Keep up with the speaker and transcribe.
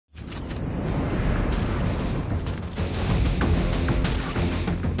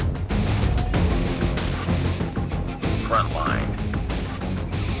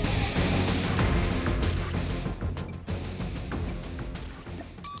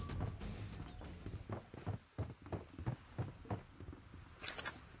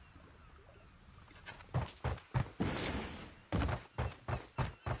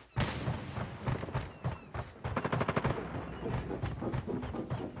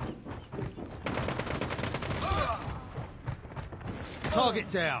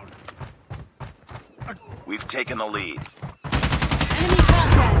Target down. We've taken the lead. Enemy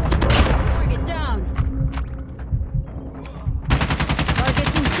contact. Target down.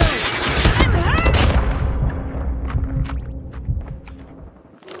 Target's in sight. I'm hurt.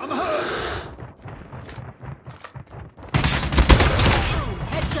 I'm hurt.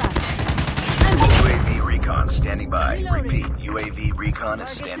 Headshot. I'm hit. UAV recon standing by. Reloading. Repeat, UAV recon is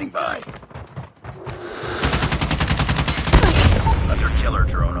Target's standing in by. sight. Hunter-killer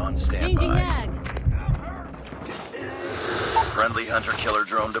drone on Changing standby. mag. Friendly hunter-killer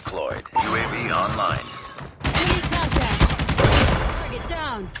drone deployed. UAV online. Enemy contact. Target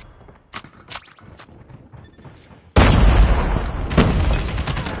down.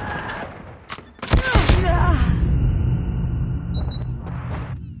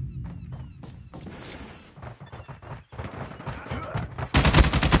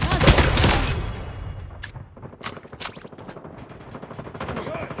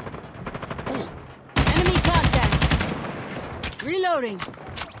 Enemy contact. Reloading.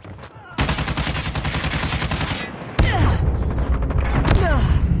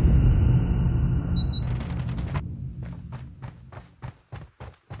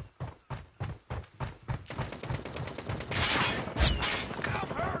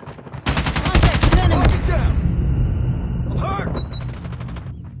 Contact with enemy. Target down. I'm hurt.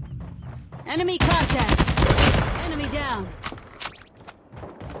 Enemy contact. Enemy down.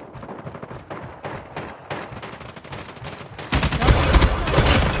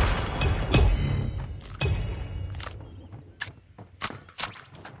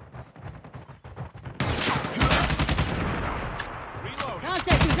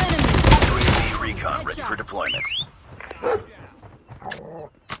 Contact with enemy. UAV recon ready for deployment.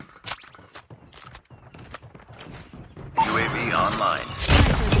 UAV online.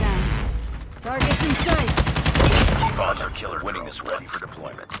 Sniper down. Target's in sight. Keep hunter-killer winning this one for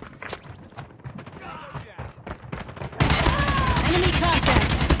deployment. Enemy contact.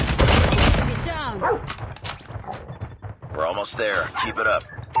 Target down. We're almost there. Keep it up.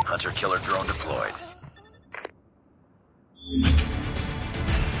 Hunter-killer drone deployed.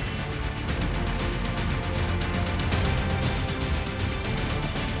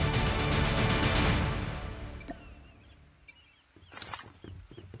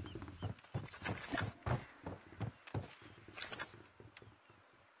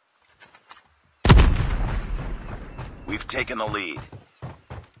 We've taken the lead.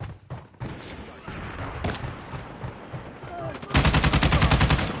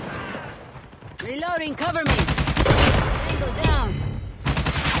 Reloading, cover me. Tango down.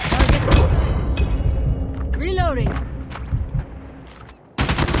 Target's in sight. Reloading.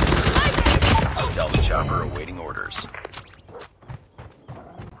 Stealth chopper awaiting orders.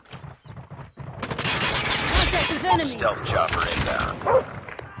 Contact with enemy. Stealth chopper inbound.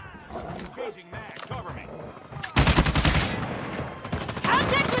 Changing mag. Cover me.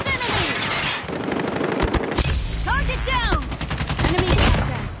 Contact with enemy. Target down. Enemy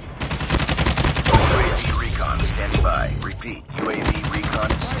contact. UAV recon standing by. Repeat, UAV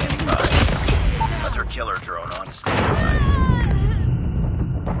recon is standing by. Hunter-killer drone on standby.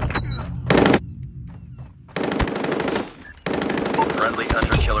 Friendly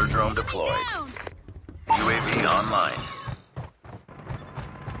hunter-killer drone deployed. Down. UAV online.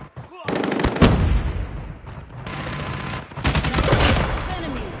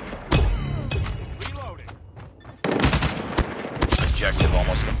 Enemy. Reloading. Objective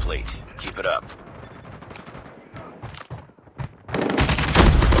almost complete. Keep it up.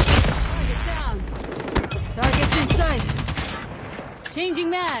 Target down. Target's in sight. Changing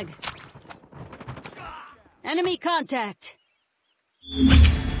mag. Enemy contact.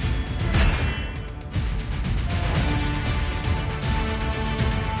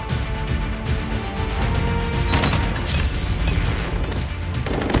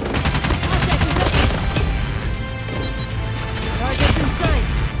 Contact with enemy. Target's in sight.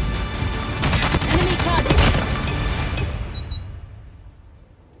 Enemy contact.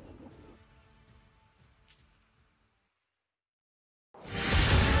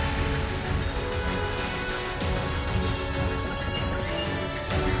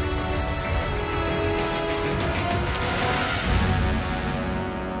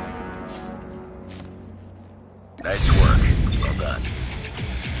 Nice work. Well done.